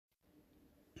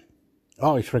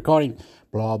Oh, it's recording.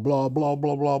 Blah blah blah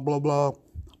blah blah blah blah.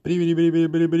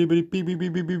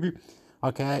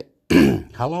 Okay.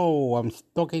 Hello, I'm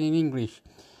talking in English.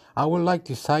 I would like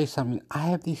to say something. I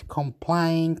have this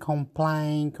complaint,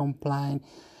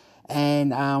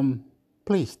 and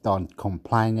please don't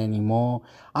complain anymore.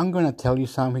 I'm gonna tell you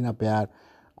something about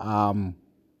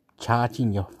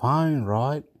charging your phone,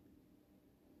 right?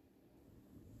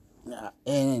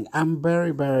 And I'm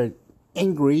very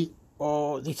angry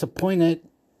or disappointed,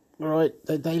 right?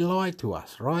 That they lied to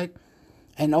us, right?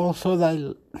 And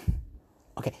also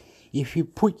okay, if you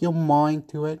put your mind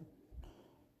to it,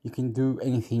 you can do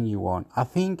anything you want. I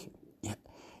think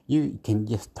you can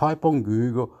just type on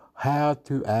Google how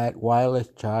to add wireless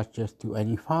chargers to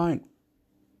any phone.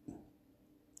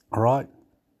 All right.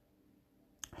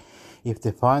 If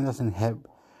the phone doesn't have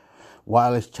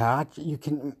wireless charge, you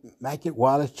can make it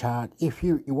wireless charge. If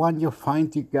you want your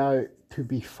phone to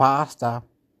be faster,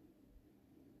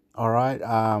 all right,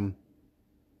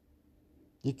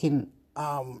 you can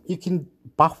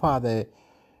buffer the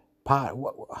part.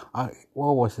 What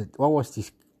was it? What was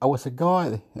this? I was a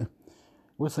guy.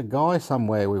 Was a guy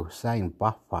somewhere. We were saying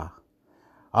buffer.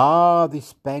 Oh, the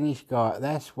Spanish guy.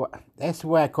 That's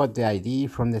where I got the idea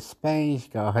from, the Spanish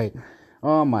guy.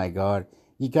 Oh my God!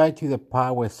 You go to the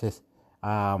part where it says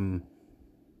you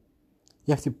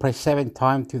have to press 7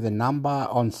 times to the number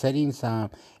on settings, and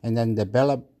then the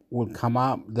bell will come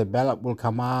up. The bell will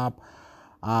come up.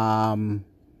 Let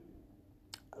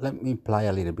me play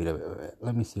a little bit of it.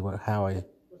 Let me see how I. Nos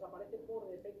aparece por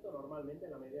defecto normalmente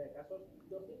en la mayoría de casos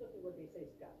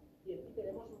 256K y aquí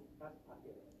tenemos más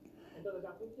acciones. Entonces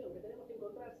la función que tenemos que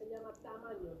encontrar se llama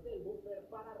tamaños del buffer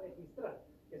para registrar,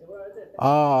 que seguramente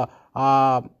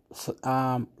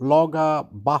logger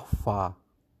buffer.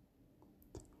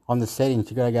 On the settings,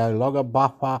 you gotta go logger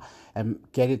buffer and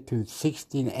get it to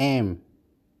 16M.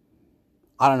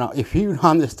 I don't know if you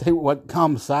understand what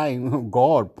I'm saying.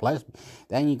 God bless me.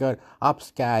 Then you go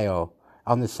upscale.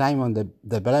 On the same on the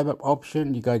develop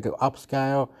option, you go to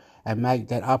upscale and make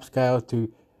that upscale to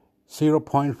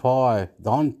 0.5.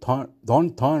 Don't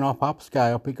turn off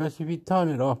upscale, because if you turn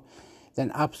it off, then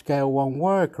upscale won't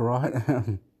work, right?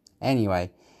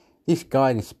 Anyway, this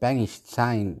guy in Spanish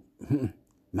saying.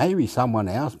 Maybe someone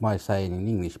else might say it in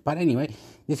English. But anyway,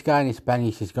 this guy in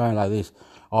Spanish is going like this.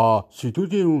 Si tú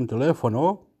tienes un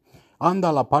teléfono, anda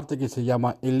a la parte que se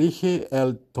llama elige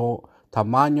el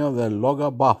tamaño del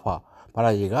logger buffer.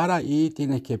 Para llegar ahí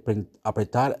tienes que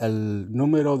apretar el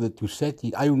número de tu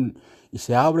setting. Y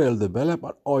se abre el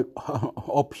developer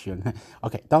option.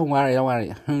 Okay, don't worry.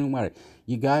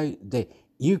 You go there.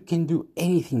 You can do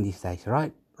anything these days,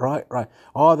 right? Right.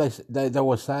 Oh, they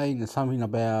were saying something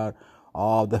about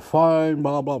the phone,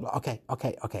 blah blah blah. Okay.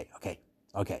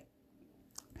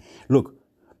 Look,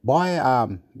 buy a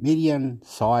medium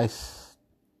size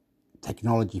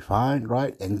technology phone,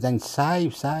 right? And then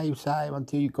save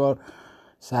until you got,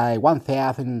 say,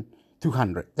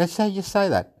 1,200. Let's say you say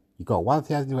that. You got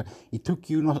 1,200. It took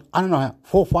you, I don't know,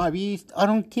 4 or 5 years. I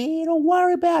don't care. Don't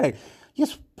worry about it.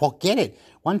 Just forget it.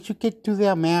 Once you get to the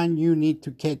amount you need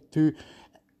to get to,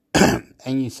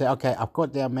 and you say, okay, I've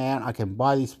got the amount, I can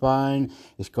buy this phone.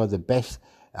 It's got the best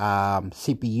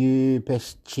CPU,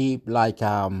 best chip, like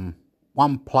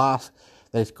OnePlus.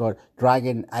 That's got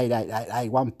Dragon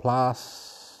 8888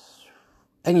 OnePlus.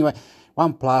 Anyway,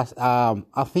 OnePlus.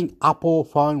 I think Apple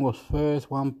phone was first,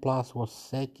 OnePlus was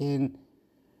second.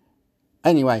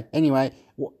 Anyway,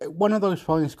 one of those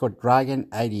phones got Dragon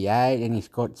 88, and it's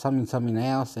got something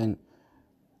else, and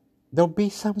there'll be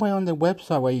somewhere on the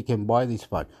website where you can buy this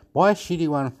phone. Buy a shitty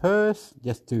one first,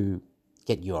 just to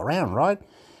get you around, right?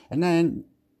 And then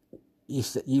you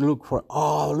look for,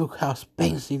 look how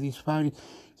expensive this phone is.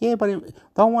 Yeah, but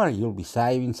don't worry, you'll be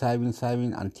saving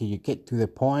until you get to the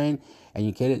point and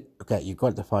you get it. Okay, you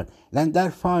got the phone. Then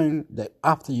that phone,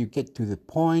 after you get to the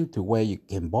point to where you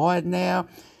can buy it now,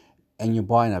 and you're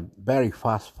buying a very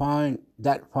fast phone,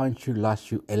 that phone should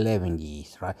last you 11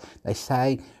 years, right? They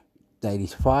say that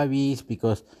is 5 years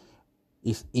because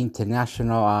it's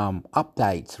international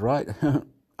updates, right?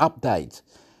 Updates,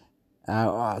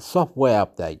 software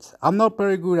updates. I'm not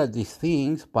very good at these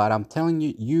things, but I'm telling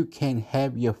you, you can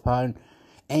have your phone,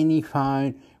 any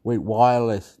phone with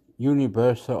wireless,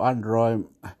 universal Android.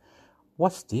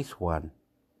 What's this one?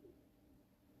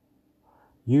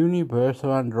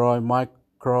 Universal Android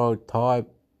micro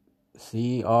type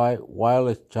CI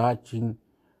wireless charging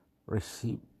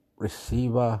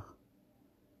receiver.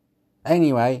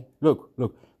 Anyway, look.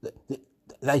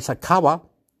 There's a cover.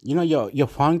 You know your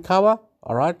phone cover,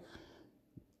 all right?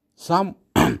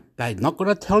 They're not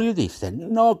gonna tell you this. They're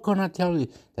not gonna tell you.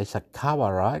 There's a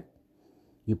cover, right?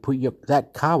 You put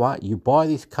that cover, you buy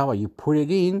this cover, you put it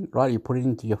in, right? You put it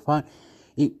into your phone.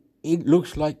 It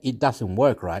looks like it doesn't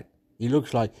work, right? It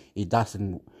looks like it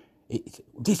doesn't.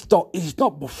 It's not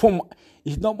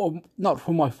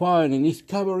for my phone, and it's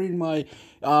covering my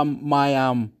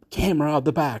camera at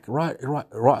the back, right.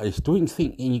 It's doing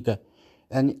thing, and you go,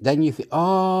 and then you think,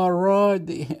 oh right,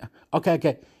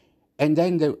 okay, and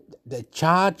then the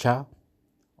charger,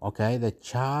 okay, the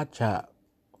charger.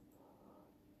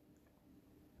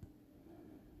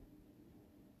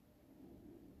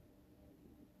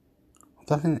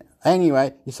 Doesn't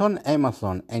anyway. It's on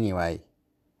Amazon anyway.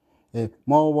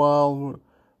 Mobile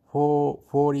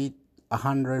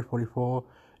 144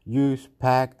 use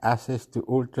pack access to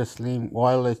ultra slim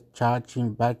wireless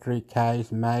charging battery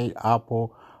case made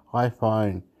Apple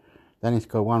iPhone. Then it's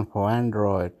got one for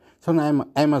Android. It's on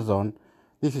Amazon.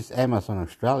 This is Amazon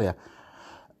Australia.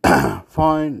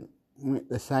 Phone with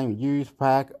the same use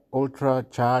pack ultra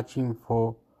charging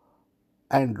for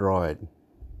Android.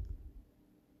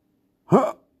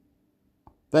 Huh.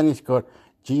 Then it's got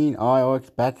Gene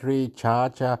iOS battery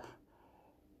charger,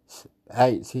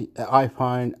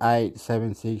 iPhone 8,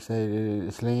 7, 6,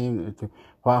 slim,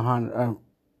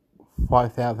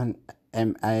 5,000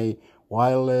 mAh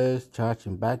wireless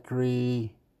charging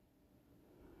battery.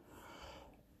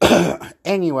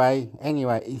 Anyway,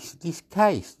 it's this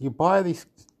case. You buy this.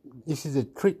 This is a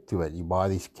trick to it. You buy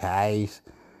this case.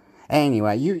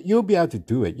 Anyway, you'll be able to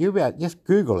do it. You'll be able, just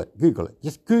Google it.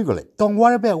 Just Google it. Don't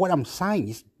worry about what I'm saying.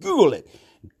 Just Google it.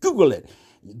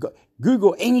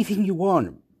 Google anything you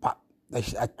want. But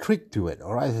there's a trick to it,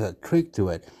 all right? There's a trick to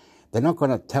it. They're not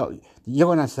going to tell you. You're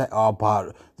going to say, oh,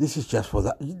 but this is just for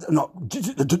that. No,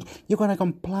 you're going to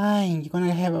complain. You're going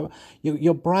to have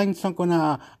your brain's not going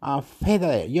to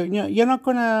feather it. You're not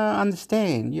going to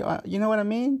understand. You know what I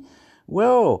mean?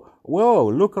 Whoa,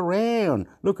 look around,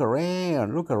 Google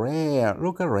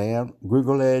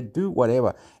it, do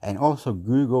whatever. And also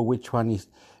Google which one is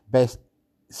best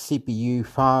CPU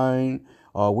phone,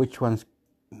 or which one is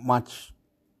the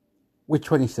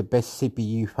best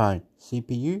CPU phone.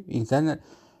 CPU, isn't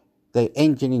the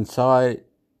engine inside?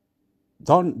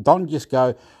 Don't just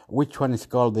go, which one is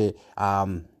called the,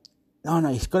 no,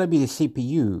 it's got to be the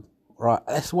CPU, right?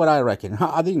 That's what I reckon.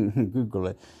 I didn't Google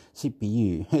it.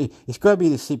 CPU. It's got to be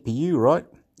the CPU, right?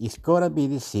 It's got to be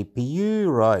the CPU,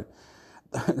 right?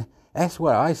 That's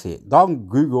what I say. Don't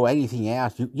Google anything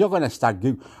else. You're going to start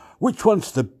Google. Which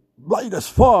one's the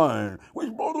latest phone?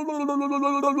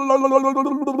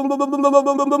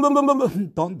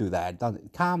 Don't do that.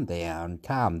 Calm down,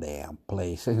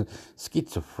 please.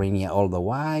 Schizophrenia all the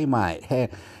way, mate. Hey,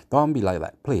 don't be like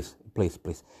that, please.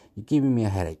 You're giving me a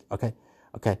headache, okay?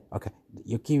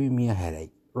 You're giving me a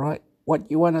headache, right?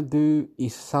 What you want to do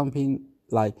is something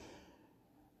like,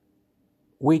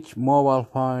 which mobile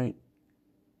phone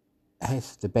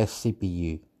has the best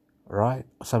CPU, right?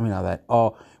 Something like that.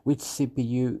 Or which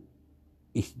CPU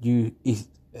is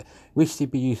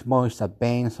most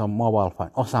advanced on mobile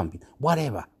phone, or something.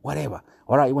 Whatever.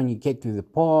 All right, when you get to the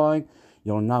point,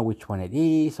 you'll know which one it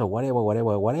is, or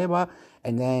whatever.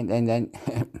 And then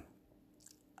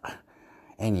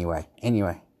anyway.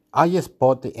 I just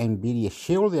bought the NVIDIA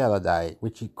Shield the other day,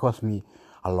 which it cost me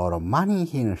a lot of money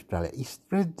here in Australia. It's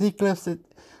ridiculous.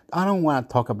 I don't want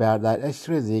to talk about that. It's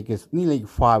ridiculous. Nearly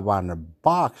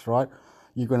 $500, right?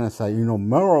 You're going to say,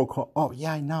 miracle. Oh,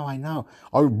 yeah, I know. I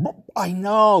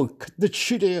know. The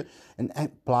shit here.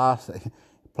 And plus,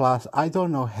 I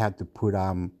don't know how to put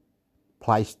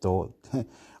Play Store.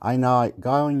 I know.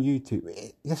 Go on YouTube.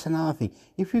 That's another thing.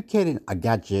 If you're getting a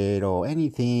gadget or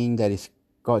anything that is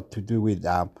got to do with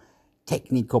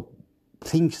technical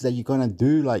things that you're gonna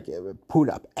do, like put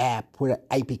an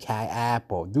APK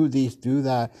app, or do this, do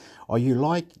that, or you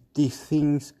like these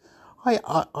things, I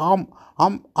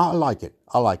like it,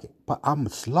 but I'm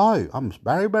slow. I'm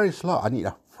very, very slow. I need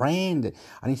a friend.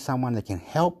 I need someone that can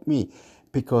help me,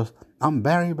 because I'm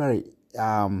very, very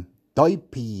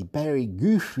dopey, very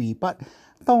goofy. But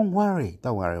don't worry,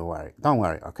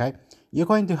 okay? You're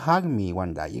going to hug me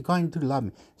one day. You're going to love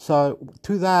me. So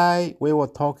today we were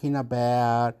talking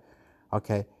about,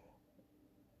 okay,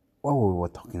 what we were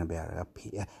talking about up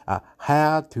here,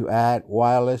 how to add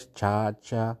wireless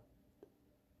charging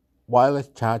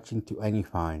to any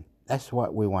phone. That's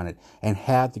what we wanted. And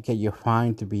how to get your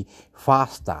phone to be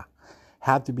faster.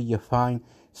 How to be your phone.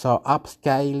 So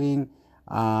upscaling,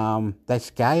 the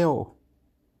scale,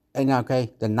 and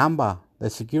okay, the number, the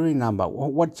security number,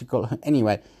 what's it called?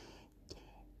 Anyway,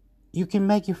 you can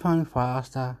make your phone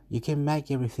faster. You can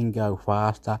make everything go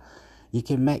faster. You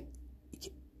can make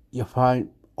your phone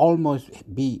almost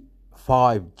be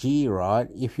 5G, right?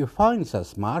 If your phone is a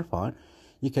smartphone,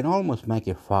 you can almost make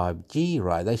it 5G,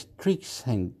 right? There's tricks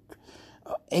and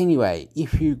anyway,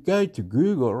 if you go to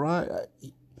Google, right,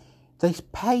 these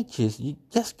pages, you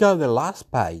just go to the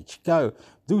last page, go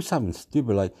do something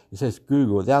stupid like it says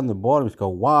Google, down the bottom it's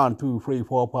got 1, 2, 3,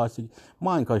 4, 5, 6,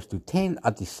 mine goes to 10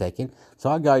 at this second,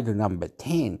 so I go to number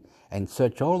 10 and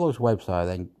search all those websites,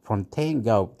 and from 10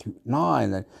 go to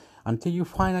 9, and until you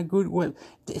find a good web.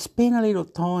 Spend a little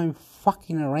time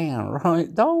fucking around,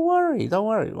 right? Don't worry.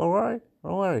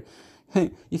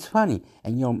 It's funny,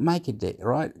 and you'll make it there,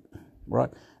 right?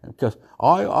 Because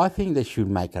I think they should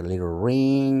make a little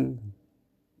ring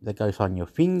that goes on your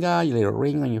finger, your little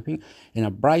ring on your finger, and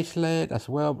a bracelet as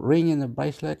well, ring and a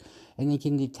bracelet, and you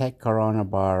can detect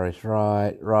coronavirus,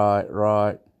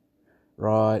 right.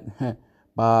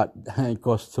 But it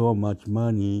costs so much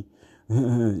money,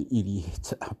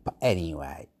 idiots.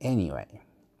 Anyway.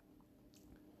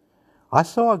 I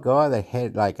saw a guy that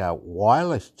had like a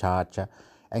wireless charger,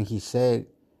 and he said,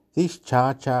 this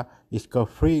charger, it's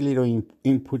got 3 little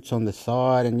inputs on the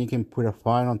side, and you can put a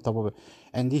phone on top of it.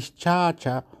 And this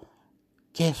charger,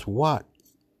 guess what?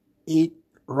 It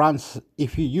runs,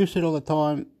 if you use it all the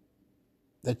time,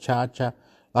 the charger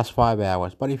lasts 5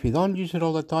 hours. But if you don't use it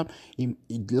all the time,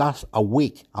 it lasts a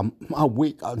week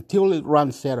until it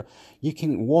runs out. You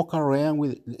can walk around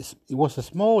with it. It was a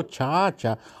small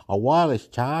charger, a wireless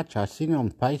charger. I seen it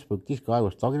on Facebook. This guy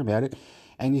was talking about it.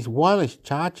 And this wireless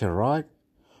charger, right?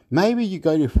 Maybe you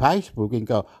go to Facebook and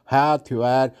go, how to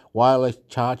add wireless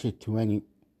charger to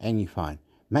any phone.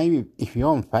 Maybe if you're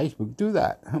on Facebook, do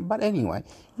that. But anyway,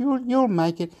 you'll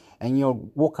make it, and you'll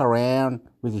walk around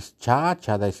with this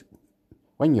charger.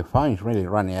 When your phone's really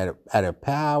running out of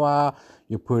power,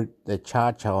 you put the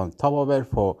charger on top of it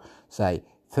for, say,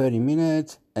 30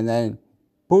 minutes, and then,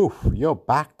 poof, you're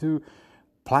back to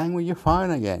playing with your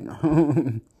phone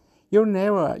again. You'll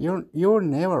never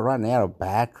run out of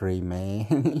battery,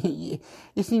 man.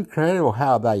 It's incredible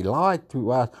how they lie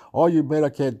to us. Oh, you better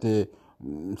get the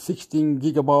 16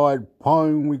 gigabyte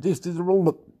phone with this.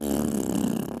 Don't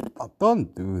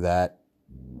do that.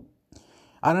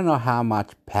 I don't know how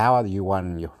much power you want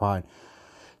on your phone.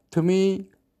 To me,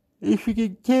 if you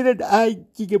can get an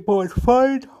 8 gigabyte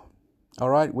phone, all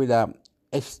right, with a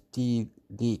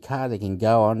SDD card that can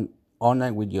go on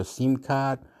it with your SIM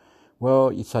card.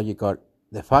 Well, so you got,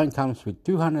 the phone comes with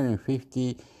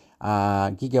 250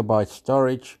 gigabyte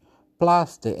storage,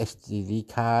 plus the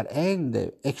SDD card and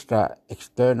the extra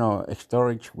external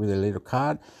storage with a little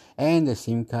card and the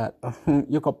SIM card.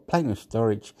 You got plenty of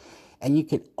storage, and you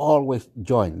can always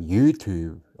join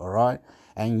YouTube, all right?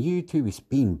 And YouTube is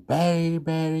being very,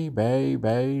 very, very,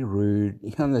 very rude.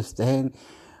 You understand?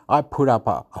 I put up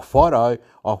a photo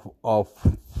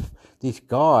of this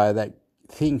guy that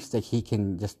thinks that he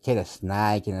can just get a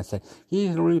snake and say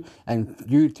he's rude, and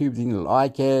YouTube didn't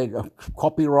like it,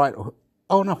 copyright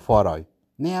on a photo.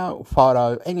 Now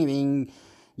anything,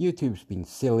 YouTube's been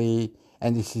silly,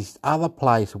 and this is other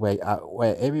place where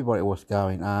everybody was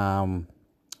going.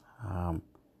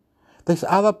 There's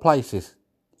other places.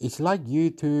 It's like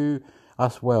YouTube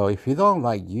as well. If you don't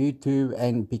like YouTube,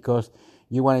 and because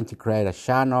you wanted to create a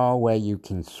channel where you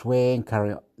can swear and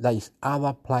carry on, there's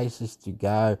other places to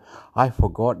go. I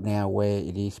forgot now where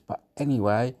it is, but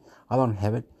anyway, I don't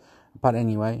have it. But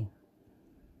anyway,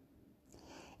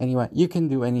 you can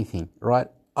do anything, right?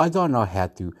 I don't know how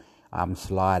to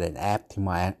slide an app to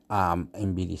my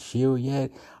NVIDIA Shield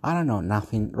yet. I don't know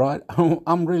nothing, right?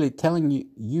 I'm really telling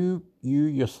you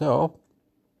yourself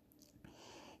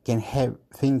can have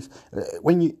things.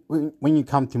 When you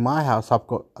come to my house,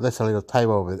 there's a little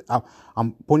table over there.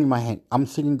 I'm putting my hand. I'm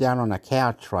sitting down on a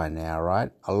couch right now,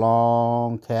 right? A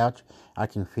long couch. I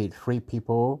can fit 3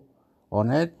 people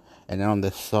on it, and then on the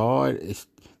side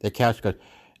the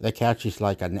couch is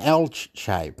like an L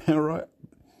shape, right?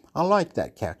 I like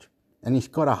that couch, and it's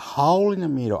got a hole in the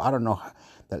middle. I don't know,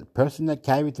 the person that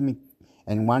gave it to me,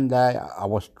 and one day I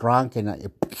was drunk and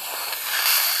it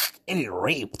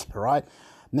ripped, right?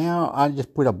 Now I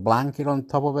just put a blanket on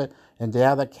top of it, and the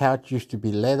other couch used to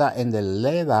be leather, and the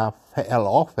leather fell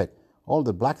off it. All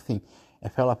the black thing,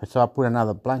 it fell off it, so I put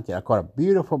another blanket. I got a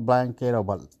beautiful blanket of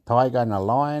a tiger and a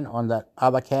lion on that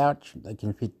other couch. They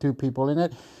can fit 2 people in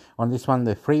it. On this one,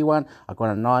 the free one, I got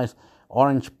a nice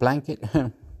orange blanket.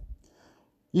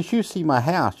 You should see my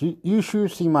house. You should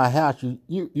see my house.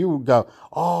 You would go,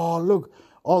 oh, look,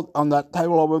 all on that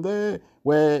table over there,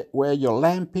 where your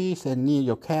lamp is, and near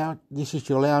your couch, this is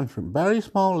your lounge room. Very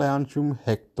small lounge room,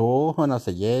 Hector. And I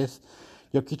said, yes.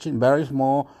 Your kitchen, very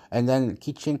small. And then the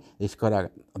kitchen, it's got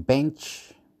a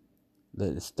bench,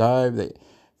 the stove.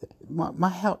 My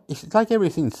house, it's like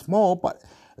everything's small, but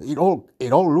it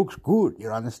all looks good,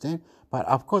 you understand? But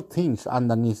I've got things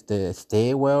underneath the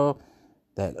stairwell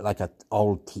that like a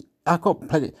old I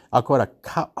got a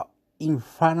cup in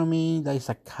front of me. There's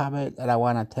a cupboard that I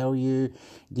want to tell you.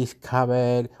 This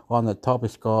cupboard on the top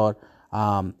is got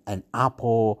an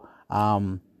Apple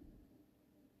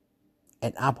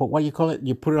what do you call it?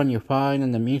 You put it on your phone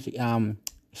and the music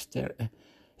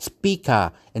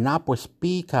speaker, an Apple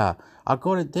speaker. I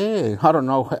got it there. I don't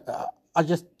know. I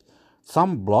just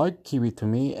some bloke gave it to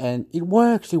me and it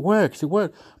works.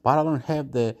 But I don't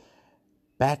have the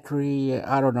battery.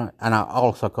 I don't know. And I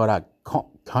also got a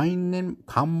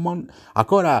I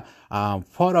got a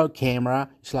photo camera.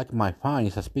 It's like my phone.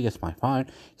 It's as big as my phone.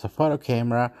 It's a photo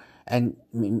camera, and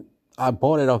I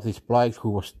bought it off this bloke who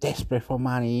was desperate for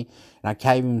money, and I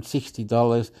gave him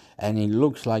 $60, and it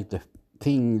looks like the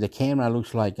camera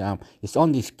looks like it's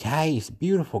on this case,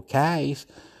 beautiful case,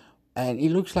 and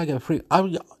it looks like a free.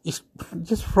 It's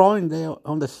just throwing there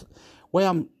on this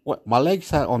where my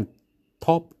legs are on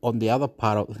top on the other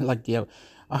part of like the.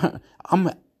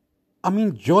 I'm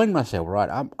enjoying myself, right?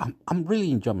 I'm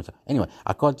really enjoying myself. Anyway,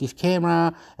 I got this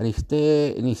camera and it's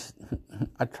there, and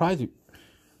I try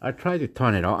to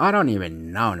turn it on. I don't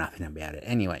even know nothing about it.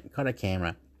 Anyway, got a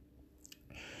camera.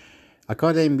 I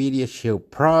got the NVIDIA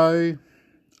Shield Pro.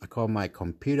 I got my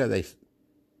computer that's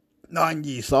 9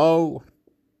 years old.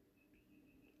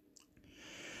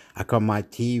 I got my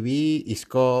TV.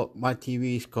 My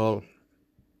TV is called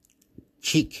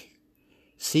Chick,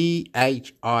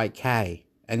 CHIK,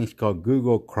 and it's got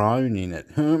Google Chrome in it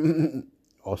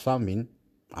or something.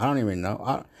 I don't even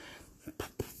know.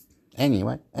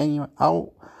 Anyway,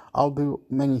 I'll do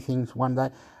many things one day.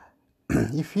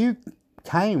 If you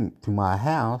came to my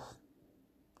house,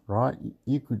 right,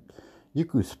 you could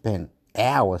spend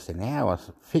hours and hours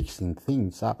fixing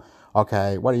things up.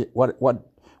 Okay,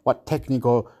 what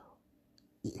technical?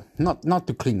 Not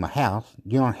to clean my house.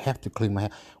 You don't have to clean my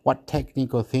house. What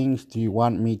technical things do you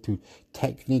want me to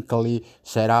technically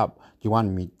set up? Do you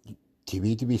want me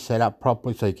TV to be set up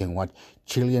properly so you can watch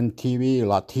Chilean TV,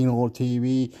 Latino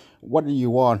TV? What do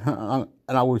you want?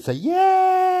 And I would say,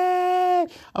 yeah,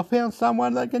 I found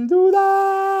someone that can do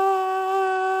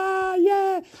that.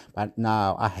 Yeah. But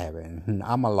no, I haven't.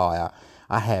 I'm a liar.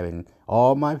 I haven't.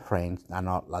 All my friends are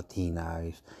not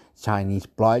Latinos. Chinese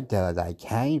bloke the other day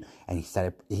came and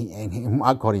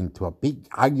I got into a big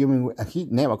argument.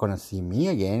 He's never gonna see me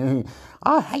again.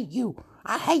 I hate you.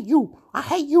 You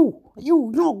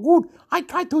no good. I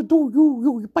try to do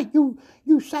you, but you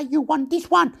say you want this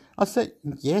one. I said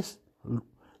yes.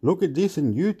 Look at this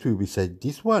on YouTube. It said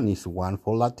this one is one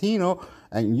for Latino,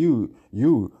 and you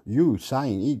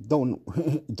saying it don't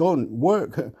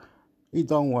work. It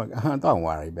don't work. Don't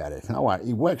worry about it. Don't worry.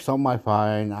 It works on my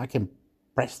phone. I can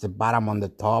press the button on the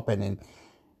top and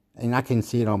I can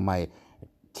see it on my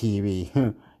TV.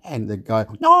 And the guy,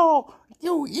 no,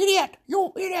 you idiot,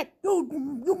 you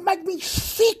make me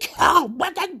sick. Oh,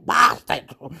 fucking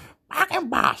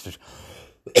bastard.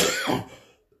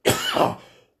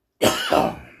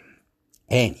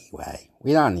 Anyway,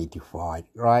 we don't need to fight,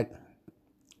 right?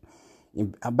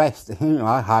 Best,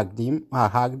 I hugged him. I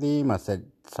said,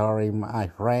 sorry, my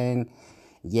friend.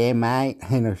 Yeah, mate.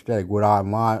 Australia, good eye,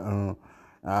 mate.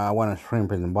 I want a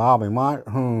shrimp and barbie, mate.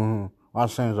 That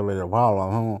seems a little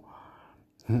problem.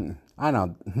 I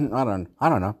don't know. I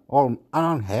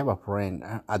don't have a friend.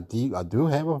 I do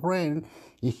have a friend.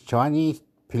 He's Chinese,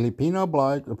 Filipino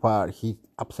bloke, but he's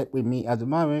upset with me at the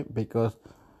moment because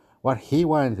what he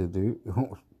wanted to do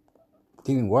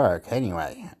didn't work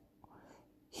anyway.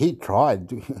 He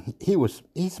tried. He's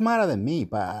smarter than me,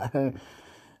 but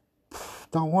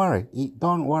don't worry.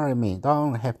 Don't worry, me.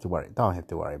 Don't have to worry,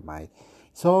 mate.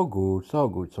 So good.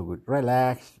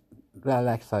 Relax.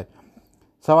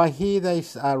 So I hear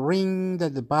there's a ring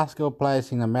that the basketball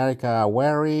players in America are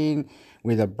wearing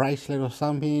with a bracelet or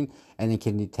something, and it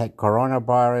can detect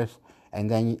coronavirus. And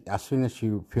then as soon as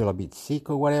you feel a bit sick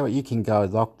or whatever, you can go to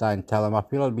the doctor and tell them, I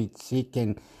feel a bit sick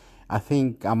and I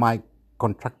think I might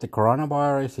contract the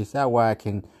coronavirus. Is that way I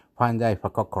can find out if I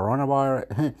got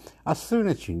coronavirus? As soon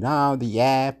as you know the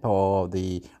app or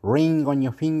the ring on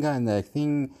your finger and the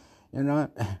thing,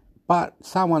 but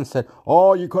someone said,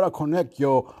 oh, you gotta connect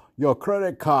your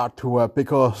credit card to it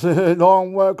because it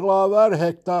don't work like that,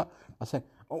 Hector. I said,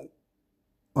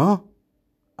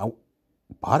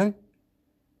 pardon?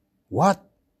 What?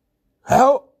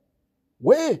 How?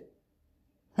 Where?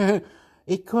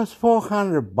 It costs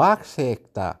 $400,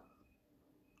 Hector.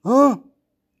 Huh?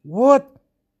 What?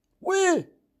 Where?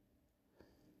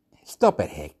 Stop it,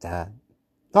 Hector.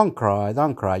 Don't cry.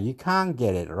 You can't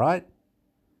get it, right?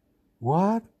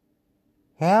 What?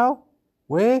 How?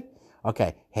 Where?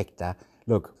 Okay, Hector,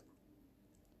 look,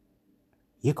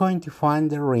 you're going to find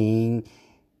the ring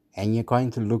and you're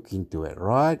going to look into it,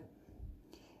 right?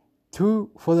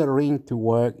 For the ring to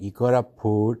work, you gotta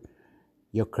put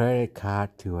your credit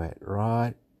card to it,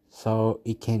 right? So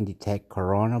it can detect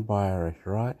coronavirus,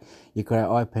 right? You gotta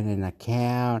open an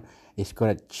account, it's got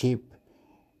a chip,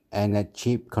 and that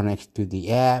chip connects to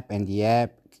the app, and the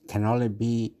app can only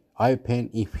be open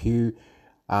if you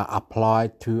apply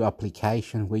to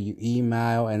applications where you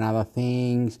email and other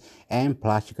things, and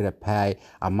plus you gotta pay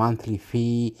a monthly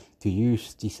fee to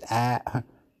use this app.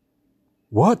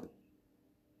 What?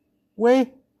 Where?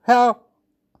 How?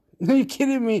 Are you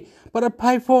kidding me? But I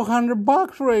paid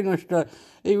 $400 for it in Australia.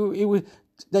 It was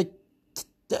like,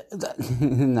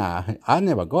 nah, I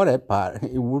never got it, but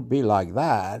it would be like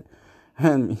that.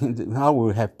 And I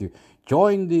would have to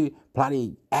join the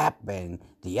bloody app, and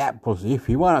the app was, if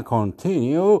you want to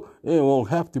continue, you will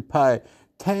have to pay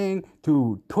 $10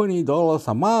 to $20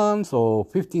 a month or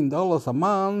 $15 a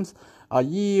month. A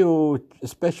year, or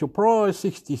special price,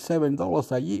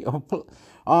 $67 a year.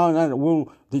 And it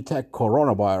will detect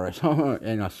coronavirus.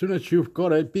 And as soon as you've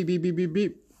got it, beep, beep, beep, beep,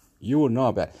 beep, you will know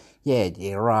about it.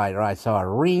 Yeah, right. So a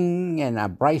ring and a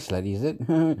bracelet, is it?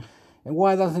 And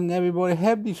why doesn't everybody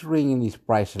have this ring and this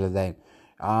bracelet then?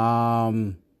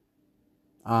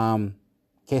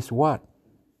 Guess what?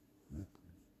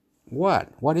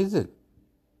 What is it?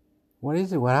 What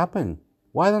is it? What happened?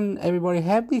 Why don't everybody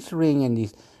have this ring and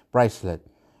this bracelet?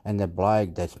 And the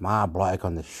bloke, the smart bloke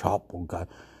on the shop will go,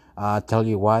 tell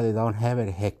you why they don't have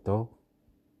it, Hector.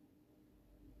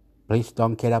 Please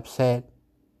don't get upset.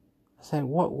 I said,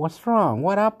 what's wrong?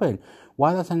 What happened?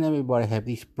 Why doesn't everybody have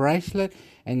this bracelet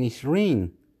and this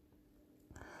ring?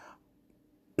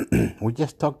 We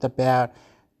just talked about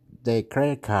the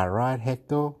credit card, right,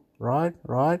 Hector? Right?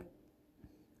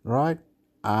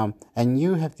 And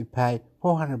you have to pay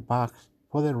 $400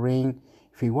 for the ring.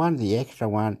 If you want the extra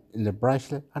one in the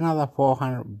bracelet, another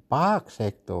 $400,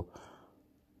 Hector.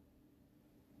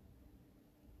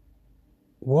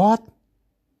 What?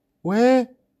 Where?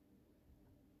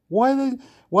 Why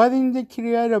didn't they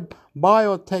create a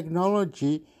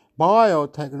biotechnology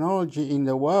in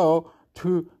the world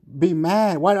to be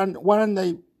mad? Why don't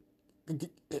they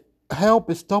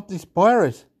help stop this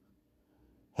virus?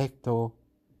 Hector,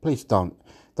 please don't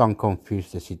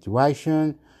confuse the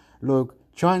situation. Look,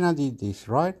 China did this,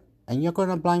 right? And you're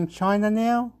gonna blame China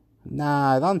now?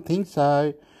 Nah, I don't think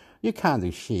so. You can't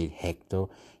do shit, Hector.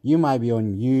 You might be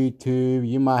on YouTube.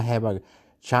 You might have a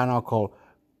channel called.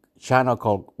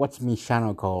 What's my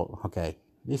channel called? Okay,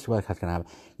 this is what's gonna happen.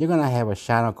 You're gonna have a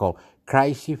channel called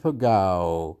Crazy for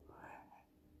Go.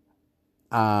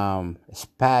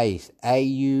 Space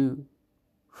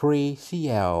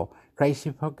AU3CL.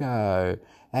 Crazy for Go.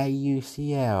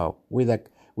 AUCL with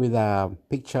a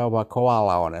picture of a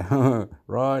koala on it,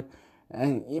 right?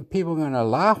 And people are gonna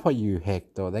laugh at you,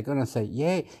 Hector. They're gonna say,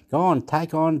 "Yeah, go on,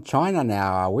 take on China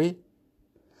now, are we?"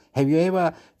 Have you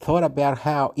ever thought about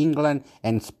how England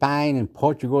and Spain and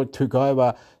Portugal took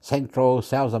over Central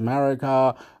South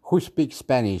America? Who speaks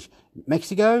Spanish?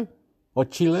 Mexico or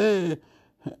Chile?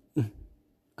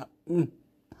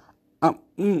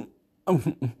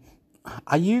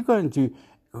 Are you going to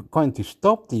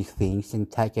stop these things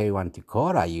and take everyone to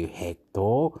court? Are you,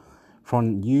 Hector?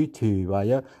 From YouTube, are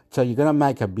you? So you're gonna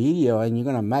make a video and you're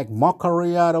gonna make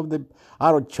mockery out of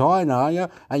China, are you?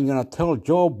 And you're gonna tell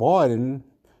Joe Biden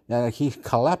that he's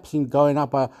collapsing, going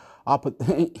up.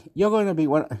 You're gonna be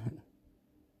one.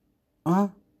 Huh?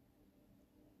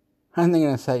 And they're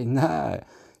gonna say no.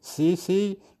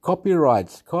 See,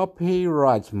 copyrights,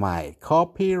 mate.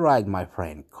 Copyright, my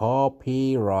friend.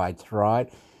 Copyrights, right?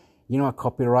 You know what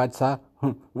copyrights are?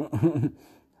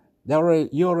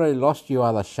 You already lost your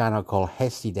other channel called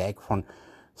Hesideck from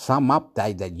some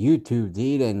update that YouTube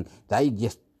did, and they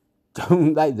just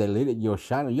they deleted your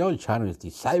channel. Your channel is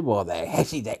disabled. The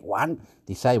Hesideck one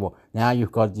disabled. Now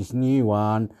you've got this new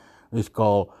one. It's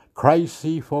called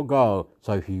Crazy for Go.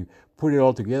 So if you put it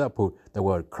all together, put the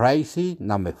word crazy,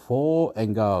 number 4,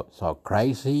 and go. So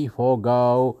Crazy for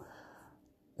Go,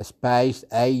 space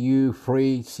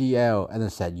AU3CL. And I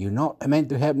said, you're not meant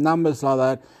to have numbers like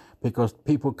that because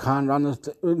people can't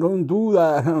understand. Don't do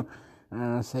that.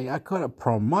 And I say, I gotta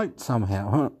promote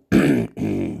somehow.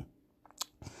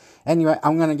 Anyway,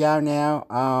 I'm gonna go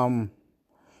now.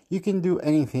 You can do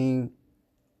anything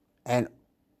and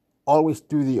always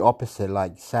do the opposite.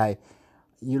 Like say,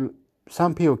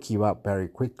 some people give up very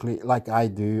quickly, like I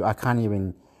do. I can't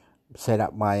even set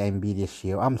up my NVIDIA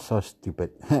Shield. I'm so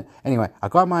stupid. Anyway, I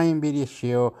got my NVIDIA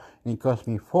Shield and it cost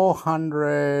me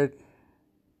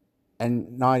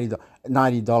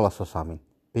 $490 or something.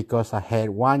 because I had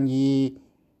 1 year.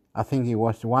 I think it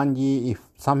was 1 year. If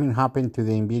something happened to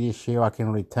the Nvidia Shield, I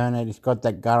can return it. It's got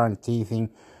that guarantee thing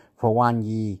for 1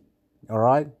 year. All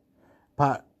right.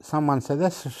 But someone said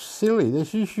that's silly.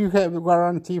 You should have a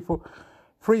guarantee for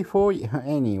 3-4 years.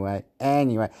 Anyway.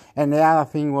 And the other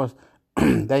thing was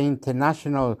the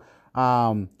international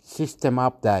system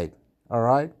update. All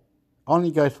right.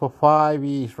 Only goes for 5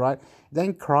 years, right?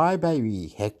 Then cry,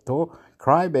 baby, Hector.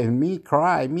 Cry, baby. Me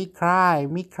cry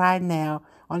now.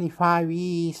 Only 5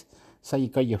 years. So you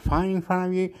got your phone in front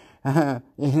of you.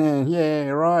 Yeah,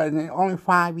 right. And only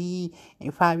 5 years.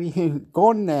 And 5 years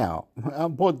gone now. I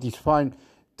bought this phone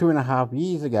 2.5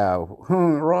 years ago.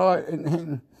 Right.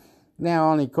 And now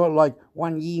I only got like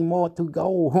 1 year more to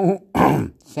go.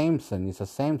 Samsung. It's a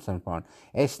Samsung phone.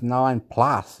 S9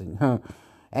 Plus.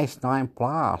 S9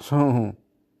 Plus.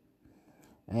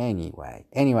 Anyway,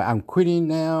 I'm quitting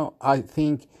now. I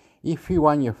think if you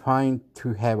want your phone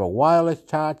to have a wireless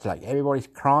charge, like everybody's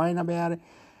crying about it,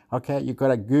 okay, you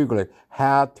gotta Google it.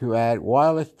 How to add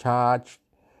wireless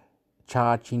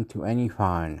charging to any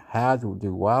phone. How to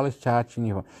do wireless charging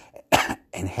your phone,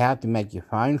 and how to make your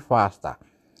phone faster.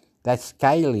 That's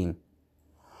scaling.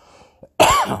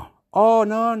 Oh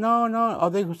no! Oh,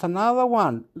 there was another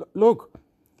one. Look,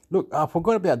 I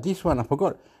forgot about this one.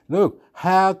 Look,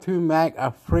 how to make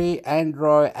a free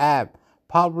Android app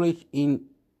published in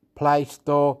Play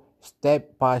Store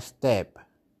step by step.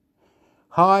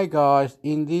 Hi guys,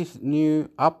 in this new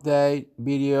update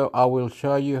video, I will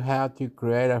show you how to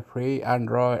create a free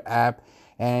Android app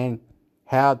and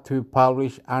how to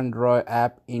publish Android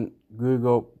app in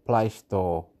Google Play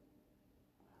Store.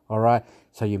 Alright,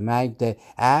 so you make the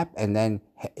app and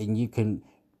you can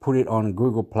put it on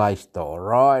Google Play Store,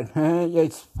 right?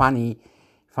 It's funny.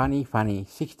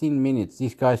 16 minutes.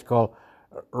 This guy's called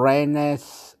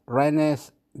Renes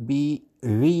VFX.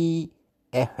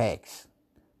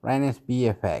 Renes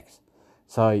VFX.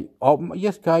 So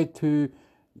just go to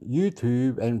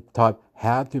YouTube and type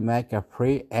how to make a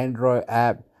free Android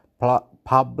app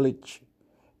publish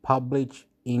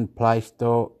in Play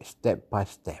Store step by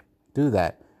step. Do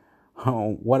that.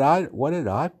 What did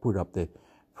I put up there?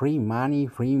 Free money,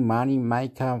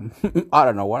 maker. I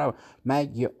don't know, whatever.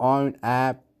 Make your own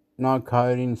app, no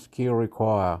coding skill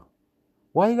required.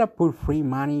 Why did I put free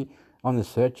money on the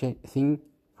search thing?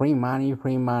 Free money.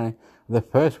 The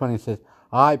first one, it says,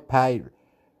 I paid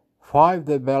 5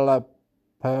 developers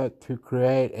to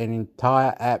create an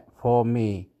entire app for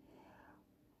me.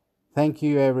 Thank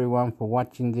you everyone for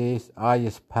watching this. I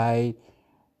just paid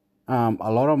a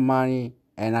lot of money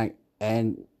and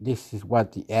this is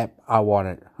what the app I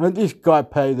wanted. And this guy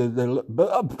paid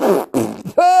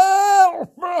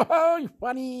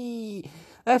funny.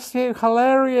 That's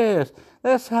hilarious.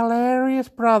 That's hilarious,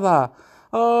 brother.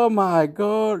 Oh my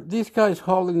God. This guy's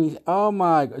holding his, oh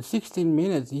my God, 16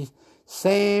 minutes. He's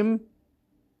Sam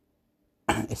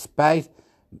space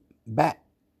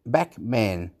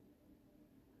Backman.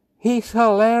 He's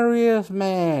hilarious,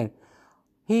 man.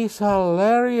 He's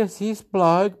hilarious. This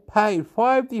bloke paid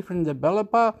 5 different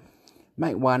developers,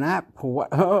 make one app for what?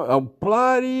 Oh,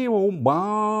 bloody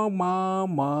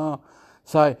mama.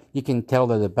 So you can tell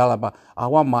the developer, I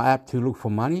want my app to look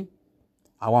for money.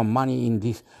 I want money in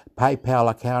this PayPal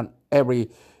account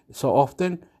every so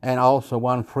often, and I also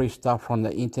want free stuff from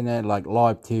the internet like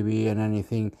live TV and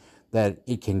anything that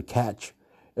it can catch.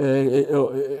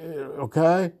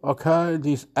 Okay,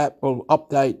 this app will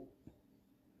update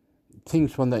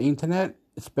things from the internet,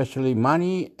 especially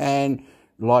money and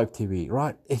live TV,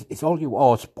 right? It's all you,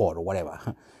 or sport or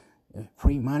whatever.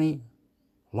 Free money,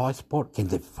 live sport.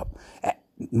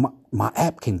 My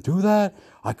app can do that.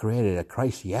 I created a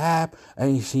crazy app,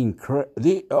 and you seen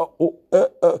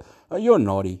you're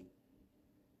naughty.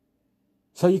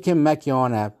 So you can make your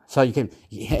own app. So you can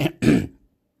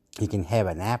you can have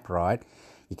an app, right?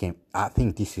 You can. I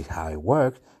think this is how it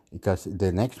works, because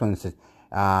the next one says,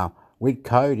 with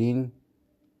coding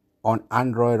on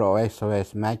Android or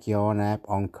iOS, make your own app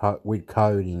on with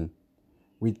coding.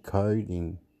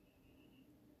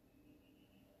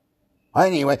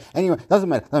 Anyway, doesn't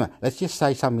matter. Let's just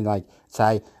say something like,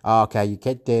 okay, you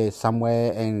get there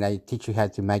somewhere and they teach you how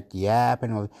to make the app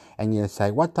and all, and you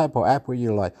say, what type of app will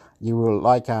you like? You will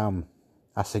like a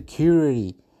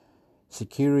security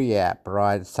app,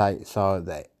 right? So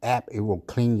the app, it will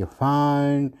clean your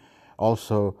phone.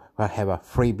 Also, will have a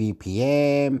free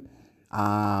BPM.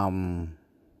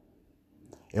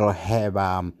 It'll have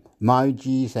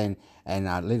emojis and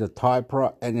a little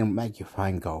typewriter, and it'll make your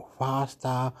phone go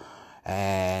faster.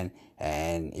 And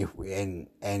every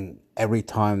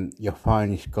time your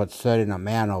phone has got certain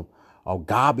amount of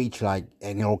garbage, like,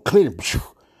 and it'll clean it.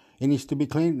 It needs to be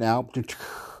cleaned now.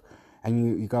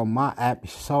 And you go, my app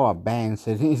is so advanced.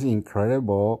 It is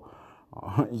incredible.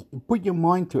 Put your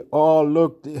mind to, oh,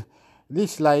 look,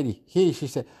 this lady here, she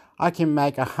said, I can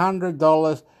make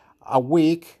 $100 a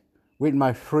week with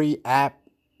my free app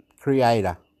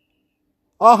creator.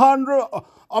 100.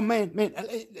 Oh, man,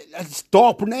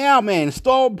 stop now, man.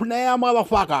 Stop now,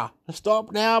 motherfucker.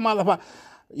 Stop now, motherfucker.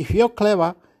 If you're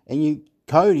clever and you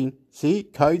coding, see,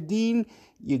 coding,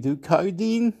 you do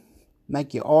coding,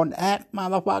 make your own app,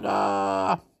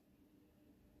 motherfucker.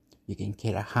 You can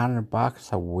get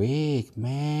 $100 a week,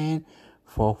 man,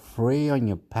 for free on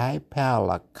your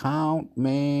PayPal account,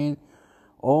 man.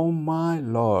 Oh, my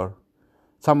Lord.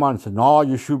 Someone said, no,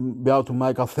 you should be able to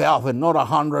make 1,000, not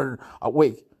 100 a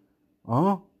week.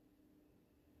 Huh?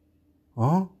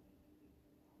 Huh?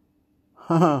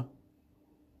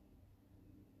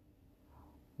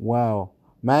 Wow.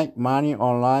 Make money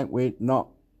online with no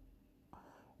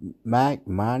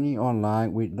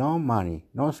money,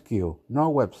 no skill,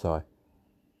 no website,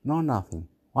 no nothing.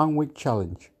 1 week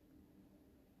challenge.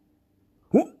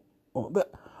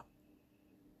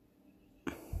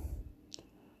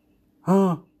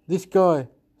 This guy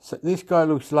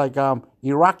looks like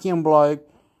Iraqian bloke.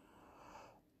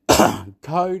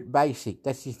 Code Basic.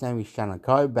 That's his name, his channel.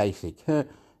 Code Basic. The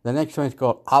next one is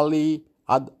called Ali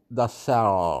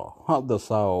Adasal.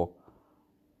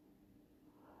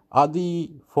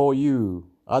 Adi for you.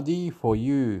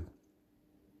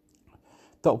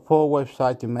 Top 4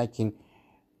 website to make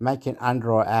an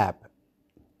Android app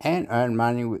and earn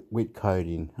money with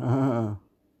coding.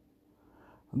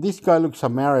 This guy looks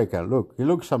American. Look, he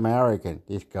looks American.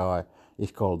 This guy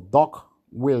is called Doc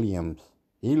Williams.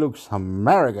 He looks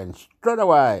American straight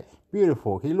away.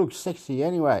 Beautiful. He looks sexy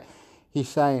anyway. He's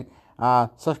saying,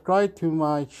 subscribe to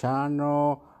my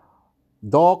channel,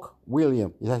 Doc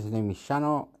Williams. That's his name, his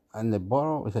channel. And the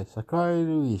bottom, it says, subscribe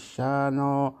to his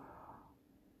channel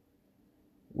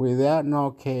without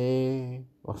no care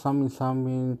or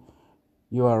something.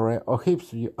 URL or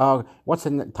hips. What's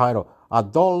the title?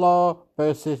 $1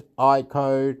 versus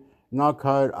iCode. No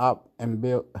code up and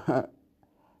build.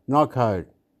 No code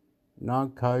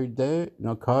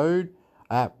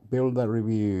app builder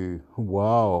review.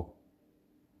 Wow.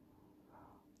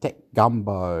 Tech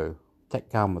Gumbo,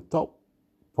 top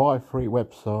 5 free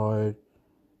website.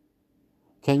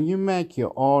 Can you make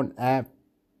your own app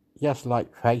just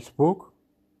like Facebook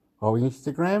or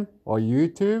Instagram or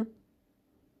YouTube?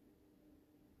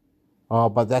 Oh,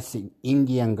 but that's an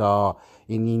Indian guy.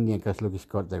 In India, because look, it's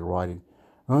got the writing.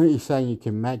 He's saying you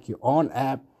can make your own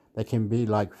app that can be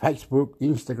like Facebook,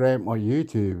 Instagram, or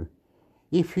YouTube.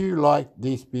 If you like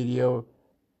this video,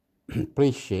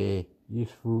 please share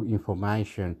useful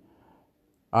information.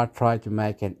 I try to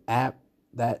make an app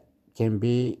that can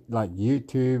be like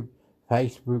YouTube,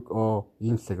 Facebook, or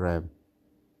Instagram.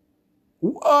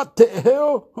 What the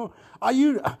hell? Are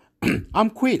you? I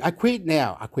quit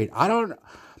now. I don't.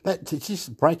 That's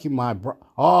just breaking my.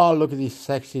 Oh, look at this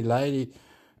sexy lady.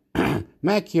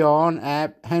 Make your own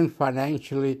app and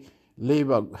financially live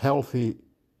a healthy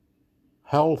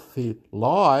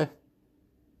life.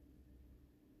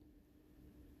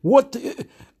 What?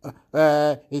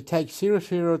 It takes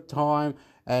zero time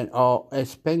and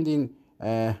spending.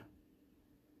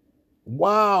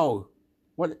 Wow,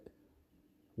 what?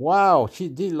 Wow, she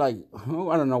did like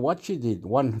I don't know what she did.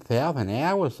 1,000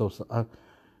 hours or so.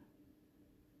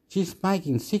 She's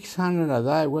making $600 a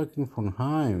day working from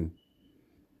home.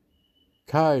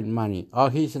 Code money. Oh,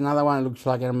 here's another one. Looks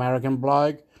like an American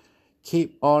bloke.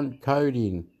 Keep on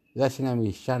coding. That's the name of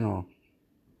his channel.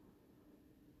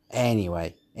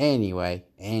 Anyway. I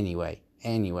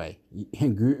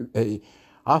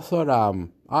thought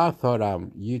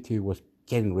YouTube was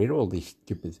getting rid of all these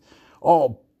stupid.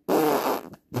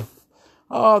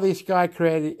 This guy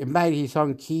made his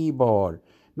own keyboard.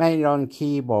 Made it on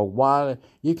keyboard. While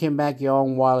you can make your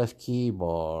own wireless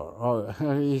keyboard.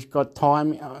 He's got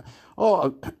time.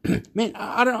 Man,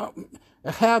 I don't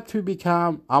know how to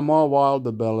become a mobile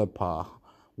developer.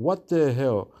 What the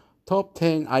hell? Top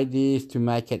 10 ideas to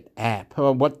make an app.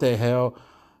 What the hell?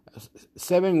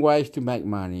 7 ways to make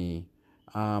money.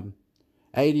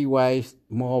 80 ways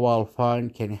mobile phone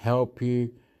can help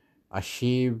you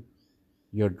achieve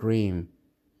your dream.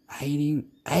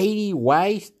 80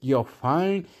 ways your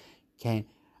phone can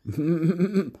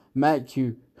make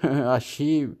you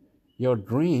achieve your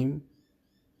dream.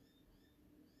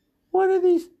 What are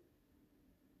these?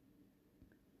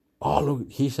 Oh,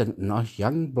 look, he's a nice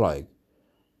young bloke.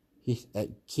 He's a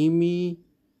Kimmy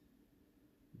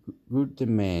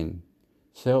Goodman.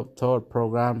 Self-taught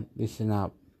program. Listen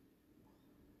up.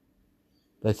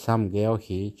 There's some girl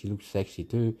here. She looks sexy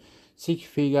too.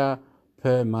 6-figure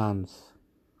per month.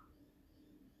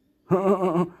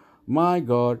 My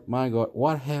God,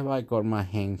 what have I got my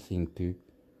hands into?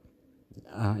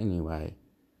 Anyway,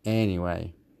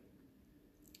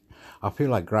 I feel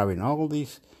like grabbing all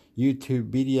these YouTube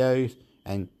videos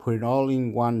and put it all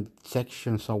in one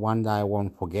section so one day I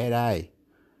won't forget, eh?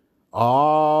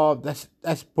 Oh, that's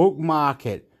bookmark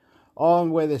it. Oh,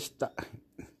 where the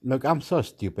look, I'm so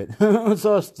stupid. I'm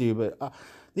so stupid.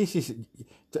 This is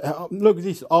look at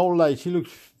this old lady. She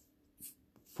looks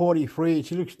 43.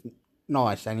 She looks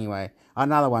nice anyway.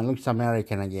 Another one looks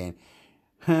American again.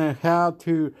 How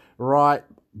to write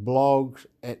blogs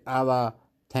and other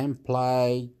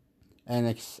templates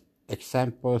and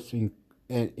examples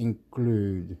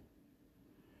include.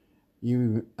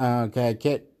 You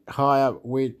get higher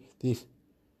with this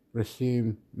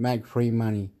resume, make free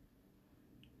money.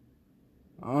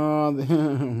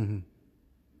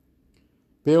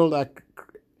 Build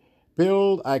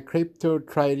a crypto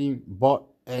trading bot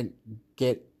and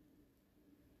get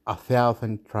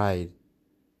 1,000 trade.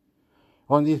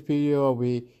 On this video, I'll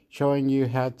be showing you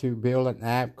how to build an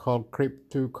app called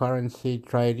cryptocurrency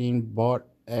trading bot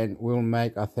and will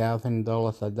make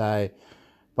 $1,000 a day.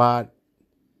 But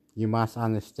you must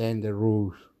understand the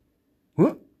rules.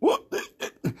 What?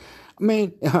 I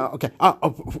mean, okay.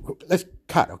 Let's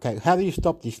cut. Okay, how do you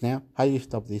stop this now? How do you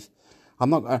stop this? I'm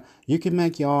not. You can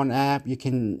make your own app. You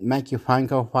can make your phone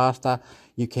go faster.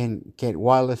 You can get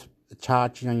wireless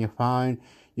charging on your phone.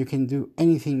 You can do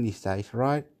anything these days,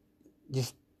 right?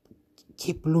 Just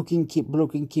keep looking,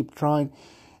 keep trying.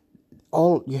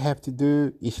 All you have to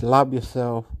do is love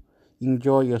yourself,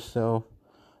 enjoy yourself.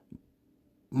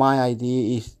 My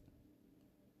idea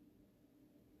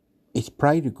is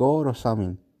pray to God or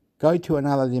something. Go to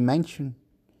another dimension.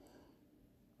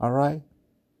 All right?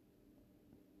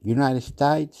 United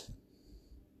States,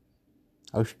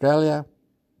 Australia,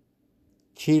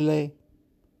 Chile,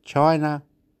 China.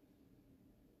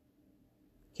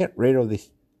 Get rid of this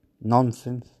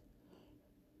nonsense.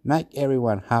 Make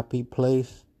everyone happy,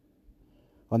 please.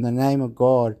 On the name of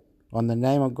God,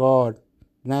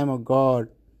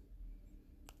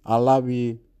 I love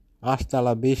you. Hasta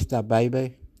la vista,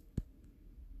 baby.